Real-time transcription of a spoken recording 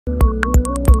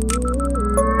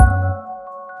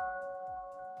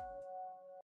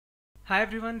Hi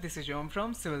everyone, this is Jom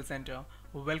from Civil Center.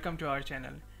 Welcome to our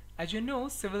channel. As you know,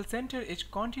 Civil Center is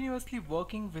continuously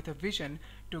working with a vision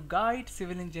to guide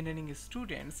civil engineering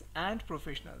students and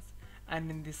professionals.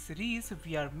 And in this series,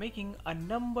 we are making a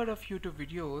number of YouTube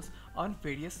videos on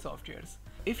various softwares.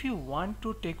 If you want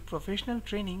to take professional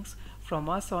trainings from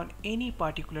us on any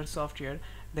particular software,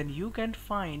 then you can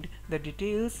find the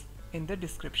details in the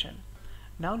description.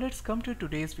 Now let's come to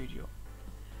today's video.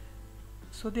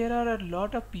 So there are a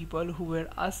lot of people who were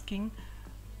asking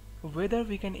whether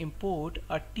we can import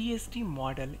a TSD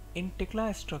model in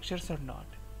Tekla Structures or not.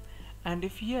 And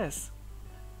if yes,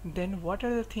 then what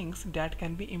are the things that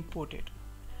can be imported?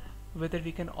 Whether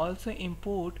we can also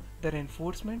import the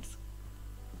reinforcements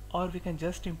or we can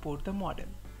just import the model.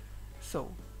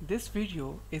 So this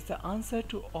video is the answer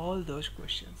to all those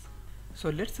questions. So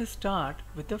let's start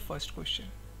with the first question.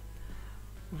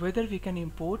 Whether we can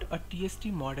import a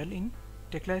TSD model in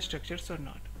Tekla Structures or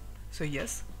not. So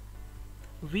yes,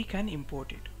 we can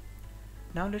import it.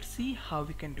 Now let's see how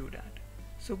we can do that.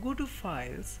 So go to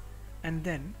Files and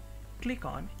then click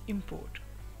on Import.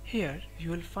 Here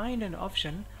you will find an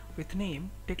option with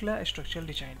name Tekla Structural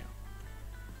Designer.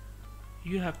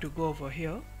 You have to go over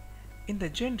here. In the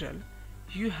General,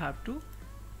 you have to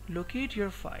locate your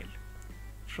file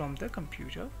from the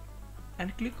computer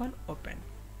and click on Open.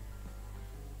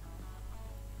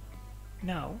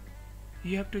 Now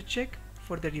you have to check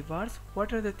for the rebars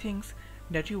what are the things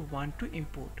that you want to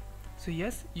import. So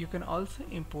yes, you can also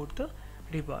import the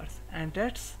rebars, and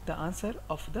that's the answer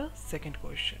of the second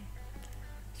question.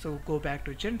 So go back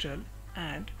to General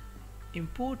and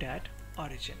import at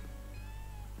Origin.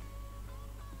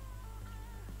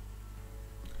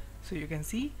 So you can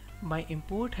see my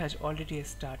import has already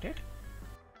started.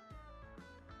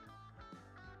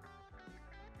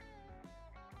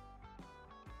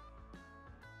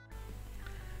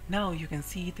 Now you can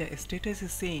see the status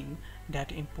is saying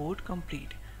that import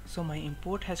complete. So my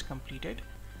import has completed.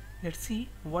 Let's see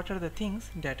what are the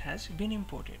things that has been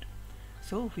imported.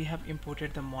 So we have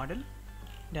imported the model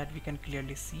that we can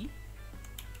clearly see.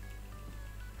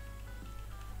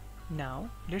 Now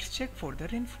let's check for the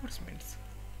reinforcements.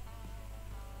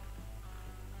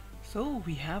 So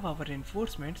we have our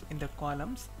reinforcements in the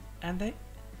columns and the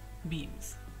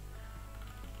beams.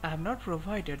 I have not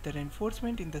provided the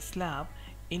reinforcement in the slab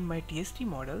in my TSD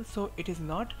model, so it is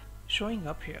not showing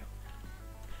up here.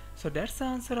 So that's the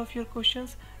answer of your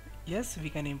questions. Yes, we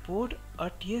can import a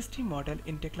TSD model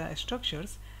in Tekla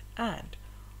Structures, and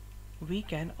we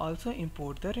can also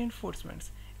import the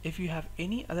reinforcements. If you have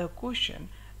any other question,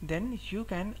 then you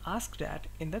can ask that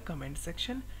in the comment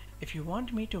section. If you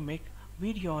want me to make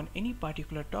video on any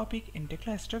particular topic in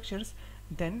Tekla Structures,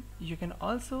 then you can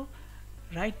also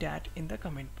write that in the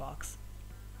comment box.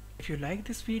 If you like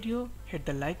this video, hit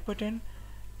the like button,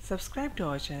 subscribe to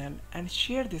our channel and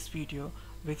share this video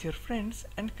with your friends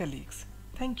and colleagues.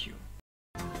 Thank you.